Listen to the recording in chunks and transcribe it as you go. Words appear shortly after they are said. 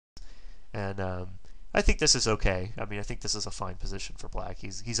And I think this is okay. I mean, I think this is a fine position for black.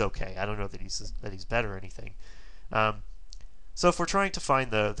 He's okay. I don't know that he's better or anything. Um, so if we're trying to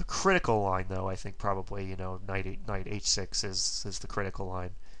find the critical line, though, I think probably knight h6 is the critical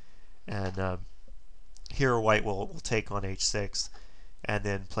line. And here white will take on h6 and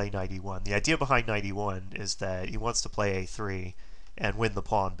then play knight e1. The idea behind knight e1 is that he wants to play a3 and win the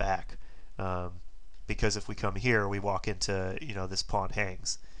pawn back. Because if we come here, we walk into, this pawn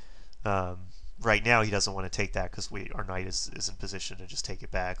hangs. Um, right now, he doesn't want to take that because our knight is in position to just take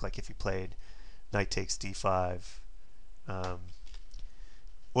it back. Like if he played knight takes d5. Um,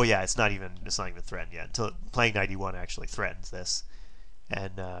 well, yeah, it's not even threatened yet until playing knight e1 actually threatens this.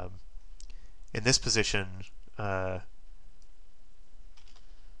 And in this position, I'm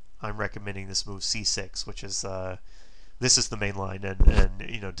recommending this move c6, which is this is the main line,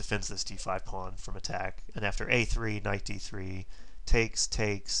 and defends this d5 pawn from attack. And after a3, knight d3,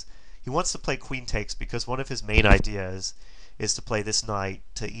 takes. He wants to play queen takes because one of his main ideas is to play this knight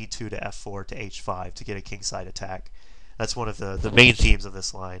to e2 to f4 to h5 to get a kingside attack. That's one of the main themes of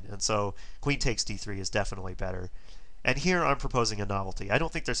this line. And so queen takes d3 is definitely better. And here I'm proposing a novelty. I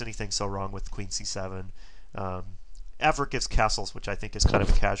don't think there's anything so wrong with queen c7. Averitt gives castles, which I think is kind of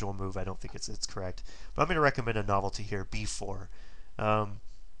a casual move. I don't think it's correct. But I'm going to recommend a novelty here, b4.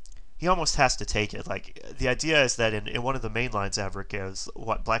 He almost has to take it. Like the idea is that in one of the main lines, Averitt gives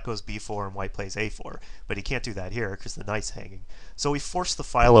black goes b4 and white plays a4, but he can't do that here because the knight's hanging. So we force the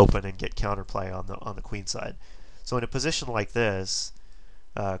file open and get counterplay on the queen side. So in a position like this,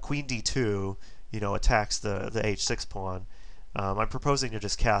 queen d2, attacks the h6 pawn. I'm proposing to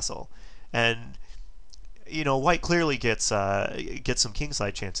just castle, and white clearly gets some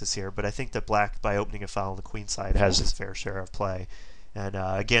kingside chances here, but I think that black, by opening a file on the queen side, has his fair share of play. And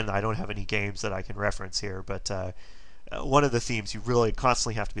again, I don't have any games that I can reference here, but one of the themes you really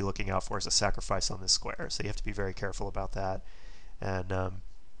constantly have to be looking out for is a sacrifice on this square, so you have to be very careful about that. And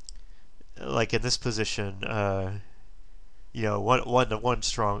like in this position, one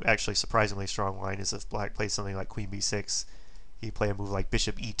strong, actually surprisingly strong line is if black plays something like queen b6, he play a move like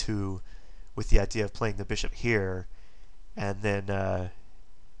bishop e2 with the idea of playing the bishop here, and then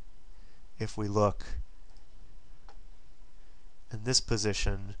if we look in this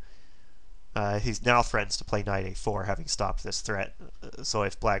position, he's now threatens to play knight a4, having stopped this threat. So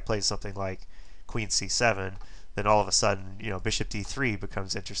if black plays something like queen c7, then all of a sudden, bishop d3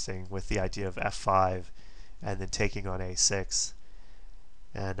 becomes interesting with the idea of f5, and then taking on a6.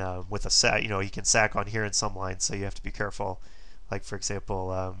 And with a sack, he can sack on here in some lines, so you have to be careful. Like for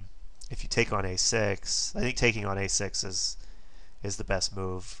example, if you take on a6, I think taking on a6 is the best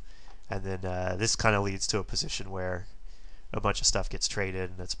move. And then this kind of leads to a position where a bunch of stuff gets traded,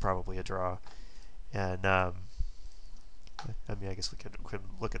 and it's probably a draw. And I guess we could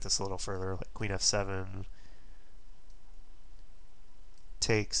look at this a little further. Like queen f7,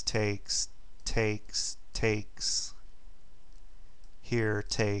 takes, here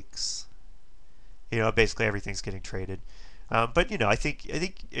takes. Basically everything's getting traded. But I think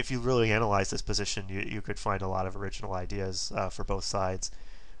if you really analyze this position, you could find a lot of original ideas for both sides.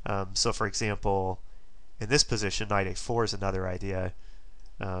 So for example, in this position, knight a4 is another idea,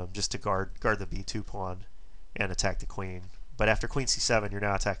 just to guard the b2 pawn and attack the queen. But after queen c7, you're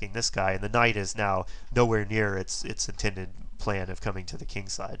now attacking this guy, and the knight is now nowhere near its intended plan of coming to the king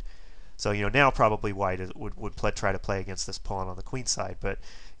side. So now probably white would try to play against this pawn on the queen side, but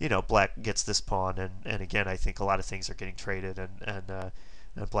black gets this pawn, and again I think a lot of things are getting traded, and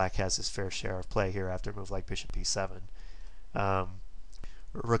black has his fair share of play here after a move like bishop b7.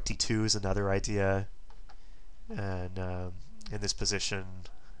 Rook d2 is another idea. And in this position,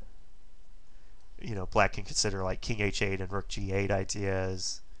 black can consider like king h8 and rook g8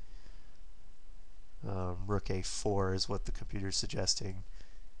 ideas. Rook a4 is what the computer's suggesting.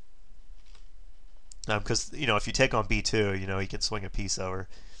 Because if you take on b2, he can swing a piece over.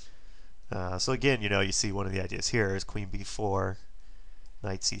 So again, you see one of the ideas here is queen b4,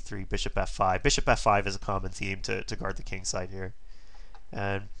 knight c3, bishop f5. Bishop f5 is a common theme to guard the king side here.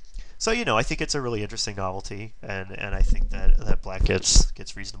 And so I think it's a really interesting novelty, and I think that black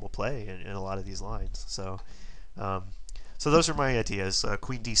gets reasonable play in a lot of these lines. So those are my ideas.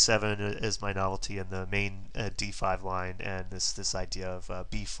 Queen d7 is my novelty in the main d5 line, and this idea of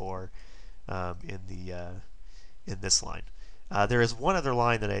b4 in this line. There is one other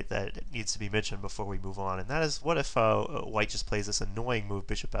line that needs to be mentioned before we move on, and that is, what if white just plays this annoying move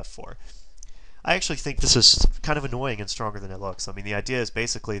bishop f4? I actually think this is kind of annoying and stronger than it looks. I mean, the idea is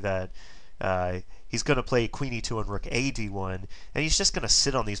basically that he's going to play queen e2 and rook a d1, and he's just going to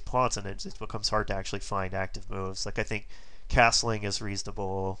sit on these pawns, and it becomes hard to actually find active moves. Like, I think castling is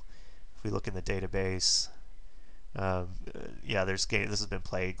reasonable. If we look in the database, yeah, this has been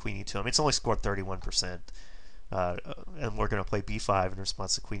played. Queen e2. I mean, it's only scored 31%. And we're going to play b5 in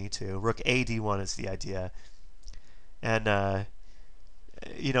response to queen e2. Rook a d1 is the idea. And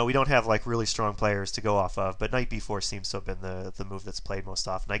you know, we don't have like really strong players to go off of, but knight b4 seems to have been the move that's played most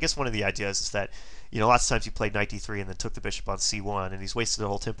often. I guess one of the ideas is that, you know, lots of times you played knight d3 and then took the bishop on c1, and he's wasted a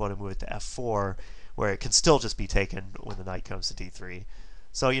whole tempo to move it to f4, where it can still just be taken when the knight comes to d3.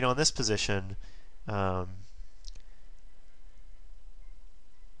 So, you know, in this position,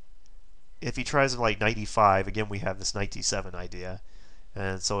 if he tries like knight e5, again we have this knight d7 idea,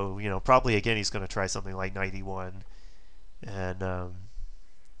 and so, you know, probably again he's going to try something like knight e1, and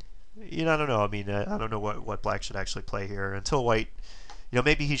you know, I don't know. I mean, I don't know what black should actually play here until white. You know,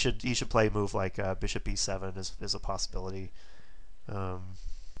 maybe he should play a move like bishop b7 is a possibility. Rook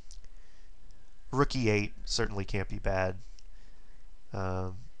e8 certainly can't be bad.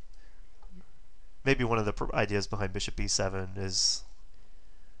 Maybe one of the ideas behind bishop b7 is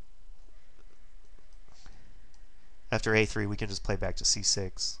after a3 we can just play back to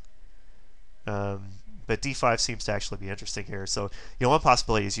c6. But d5 seems to actually be interesting here. So, you know, one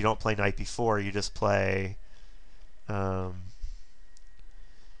possibility is you don't play knight b4, you just play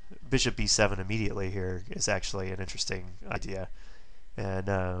bishop b7 immediately here is actually an interesting idea.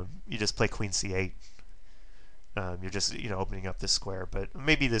 And you just play queen c8. You're just, you know, opening up this square, but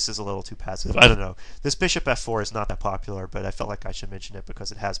maybe this is a little too passive. I don't know. This bishop f4 is not that popular, but I felt like I should mention it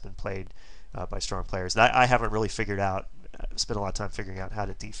because it has been played by strong players. And I haven't really figured out, spent a lot of time figuring out how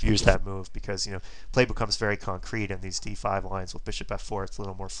to defuse that move, because, you know, play becomes very concrete in these d5 lines. With bishop f4 it's a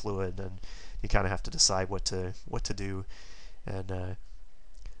little more fluid, and you kind of have to decide what to do. And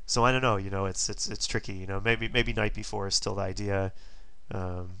so I don't know, you know, it's tricky. You know, maybe knight b4 is still the idea.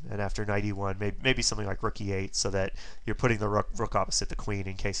 And after knight e1, maybe something like rook e8, so that you're putting the rook opposite the queen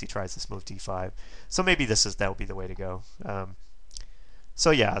in case he tries this move d5. So maybe that would be the way to go.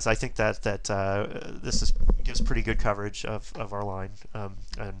 So yeah, so I think that this gives pretty good coverage of our line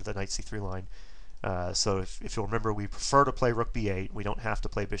and the knight c3 line. So if you'll remember, we prefer to play rook b8. We don't have to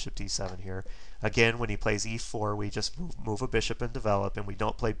play bishop d7 here. Again, when he plays e4, we just move a bishop and develop, and we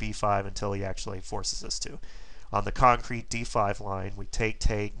don't play b5 until he actually forces us to. On the concrete d5 line, we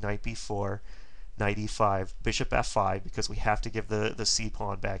take, knight b4, knight e5, bishop f5, because we have to give the c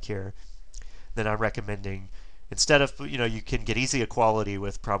pawn back here. Then I'm recommending, instead of, you know, you can get easy equality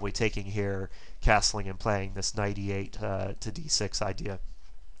with probably taking here, castling, and playing this knight e8 to d6 idea.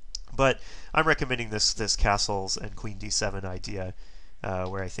 But I'm recommending this castles and queen d7 idea,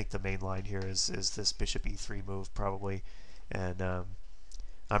 where I think the main line here is this bishop e3 move probably, and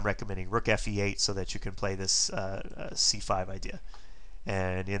I'm recommending rook f8 so that you can play this c5 idea.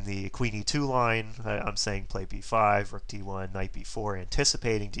 And in the queen e2 line, I'm saying play b5, rook d1, knight b4,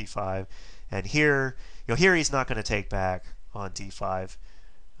 anticipating d5. And here, you know, here he's not going to take back on d5.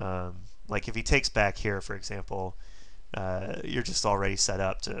 Like if he takes back here, for example, you're just already set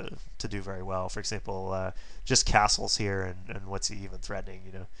up to do very well. For example, just castles here, and what's he even threatening?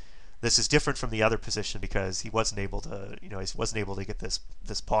 You know, this is different from the other position because he wasn't able to, you know, he wasn't able to get this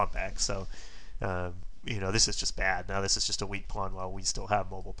pawn back. So, you know, this is just bad. Now this is just a weak pawn while we still have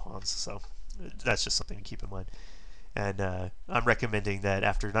mobile pawns. So that's just something to keep in mind. And I'm recommending that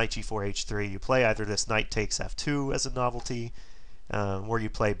after knight g4, h3, you play either this knight takes f2 as a novelty, or you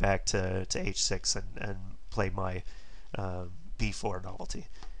play back to h6 and play my b4 novelty.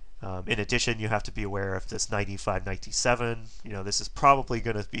 In addition, you have to be aware of this knight e5, knight d7. You know, this is probably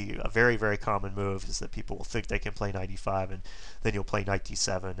going to be a very, very common move, is that people will think they can play knight e5, and then you'll play knight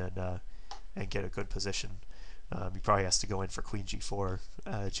d7 and get a good position. He probably has to go in for queen g4,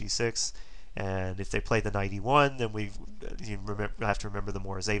 g6. And if they play the knight e1, then you have to remember the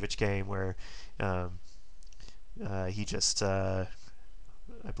Morozevich game where he just I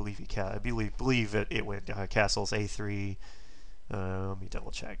believe it went castles a3. Let me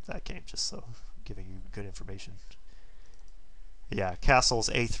double check that game just so I'm giving you good information. Yeah, castles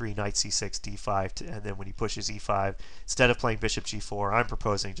a3, knight c6, d5, and then when he pushes e5, instead of playing bishop g4, I'm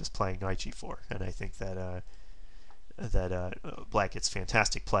proposing just playing knight g4, and I think that black gets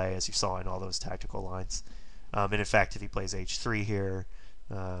fantastic play, as you saw in all those tactical lines. And in fact, if he plays h3 here,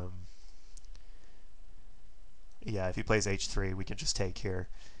 yeah, if he plays h3, we can just take here.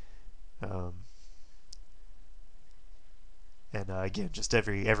 And again, just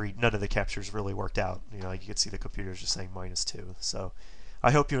none of the captures really worked out. You know, you can see the computer's just saying -2. So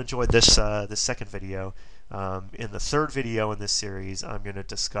I hope you enjoyed this this second video. In the third video in this series, I'm going to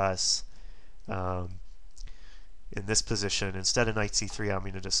discuss in this position, instead of knight c3, I'm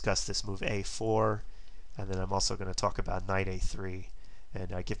going to discuss this move a4, and then I'm also going to talk about knight a3.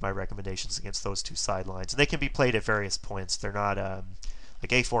 and I give my recommendations against those two sidelines. And they can be played at various points. They're not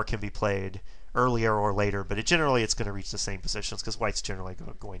like a4 can be played earlier or later, but generally it's going to reach the same positions because white's generally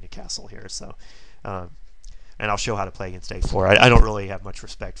going to castle here. So, and I'll show how to play against a4. I don't really have much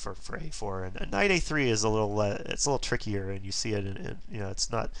respect for a4, and knight a3 is a little it's a little trickier, and you see it, and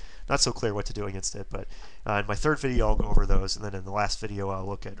it's not so clear what to do against it. But in my third video, I'll go over those, and then in the last video, I'll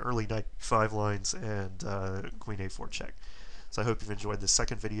look at early knight 5 lines and queen a4 check. So I hope you've enjoyed this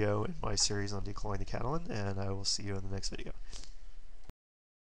second video in my series on Declawing the Catalan, and I will see you in the next video.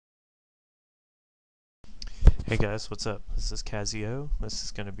 Hey guys, what's up? This is Casio. This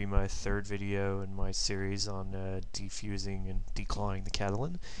is going to be my third video in my series on defusing and declawing the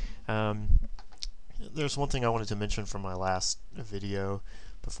Catalan. There's one thing I wanted to mention from my last video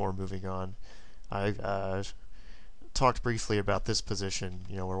before moving on. I talked briefly about this position,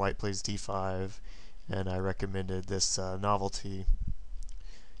 where white plays d5, and I recommended this novelty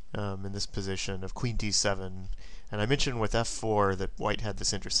in this position of queen d7. And I mentioned with f4 that white had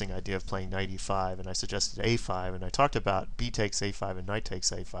this interesting idea of playing knight e5, and I suggested a5, and I talked about b takes a5 and knight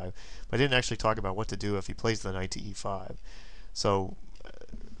takes a5, but I didn't actually talk about what to do if he plays the knight to e5. So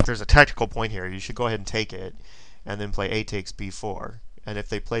there's a tactical point here. You should go ahead and take it, and then play a takes b4. And if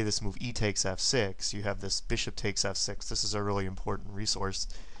they play this move e takes f6, you have this bishop takes f6. This is a really important resource.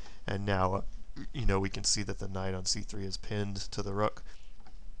 And now, we can see that the knight on c3 is pinned to the rook.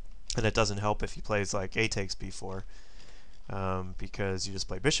 And it doesn't help if he plays like a takes b4, because you just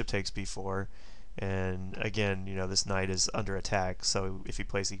play bishop takes b4, and again, this knight is under attack. So if he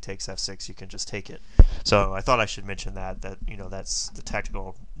plays e takes f6, you can just take it. So I thought I should mention that that's the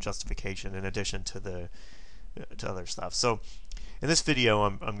tactical justification in addition to the other stuff. So in this video,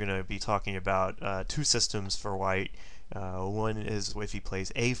 I'm going to be talking about two systems for white. One is if he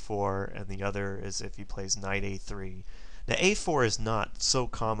plays a4, and the other is if he plays knight a3. Now, a4 is not so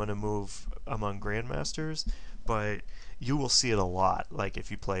common a move among grandmasters, but you will see it a lot. Like if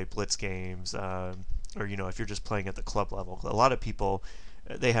you play blitz games, or if you're just playing at the club level. A lot of people,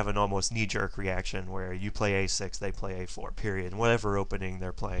 they have an almost knee-jerk reaction where you play a6, they play a4. Period. And whatever opening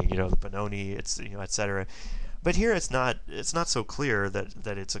they're playing, the Benoni, it's etc. But here it's not so clear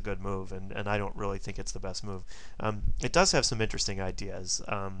that it's a good move, and I don't really think it's the best move. It does have some interesting ideas.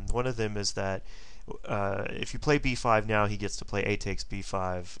 One of them is that if you play b5 now, he gets to play a takes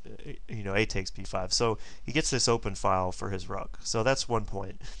b5, a takes b5. So he gets this open file for his rook. So that's one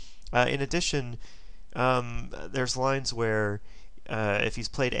point. In addition, there's lines where if he's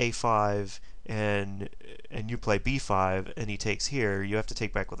played a5 and you play b5 and he takes here, you have to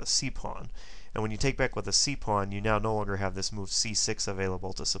take back with a c pawn. And when you take back with a c pawn, you now no longer have this move c6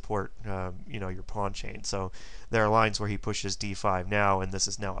 available to support your pawn chain. So there are lines where he pushes d5 now, and this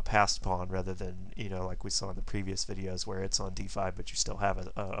is now a passed pawn rather than like we saw in the previous videos where it's on d5, but you still have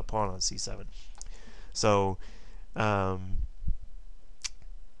a pawn on c7. So let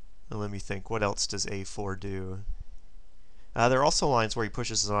me think. What else does a4 do? There are also lines where he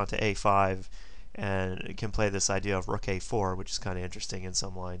pushes it onto a5 and can play this idea of rook a4, which is kind of interesting in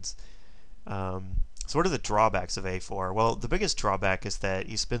some lines. So what are the drawbacks of a4? Well, the biggest drawback is that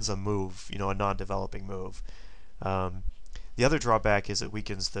he spins a move, a non-developing move. The other drawback is it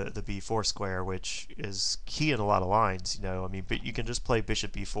weakens the b4 square, which is key in a lot of lines. But you can just play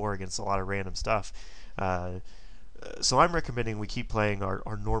bishop b4 against a lot of random stuff. So I'm recommending we keep playing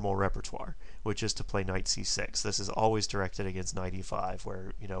our normal repertoire, which is to play knight c6. This is always directed against knight e5,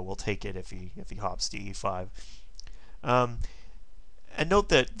 where we'll take it if he hops to e5. And note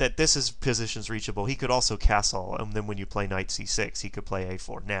that this is positions reachable. He could also castle, and then when you play knight c6, he could play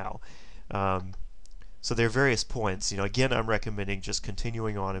a4 now. So there are various points. Again, I'm recommending just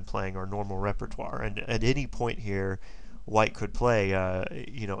continuing on and playing our normal repertoire. And at any point here, white could play,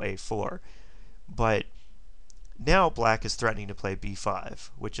 a4. But now black is threatening to play b5,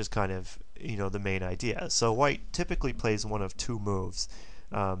 which is kind of, the main idea. So white typically plays one of two moves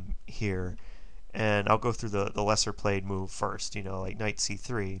here. And I'll go through the lesser played move first, like knight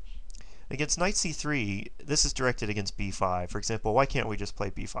c3. Against knight c3, this is directed against b5. For example, why can't we just play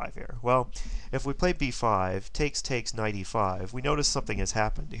b5 here? Well, if we play b5, takes knight e5, we notice something has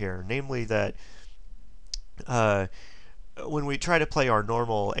happened here, namely that when we try to play our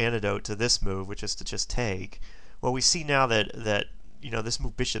normal antidote to this move, which is to just take, well, we see now that this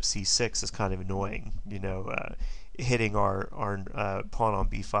move bishop c6 is kind of annoying, hitting our pawn on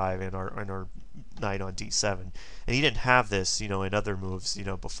b5 and our knight on d7. And he didn't have this, in other moves,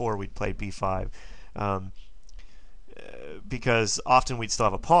 before we'd play b5, because often we'd still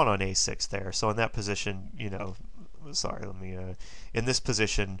have a pawn on a6 there. So in that position, sorry, let me. In this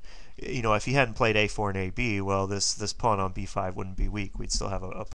position, if he hadn't played a4 and ab, well, this pawn on b5 wouldn't be weak. We'd still have a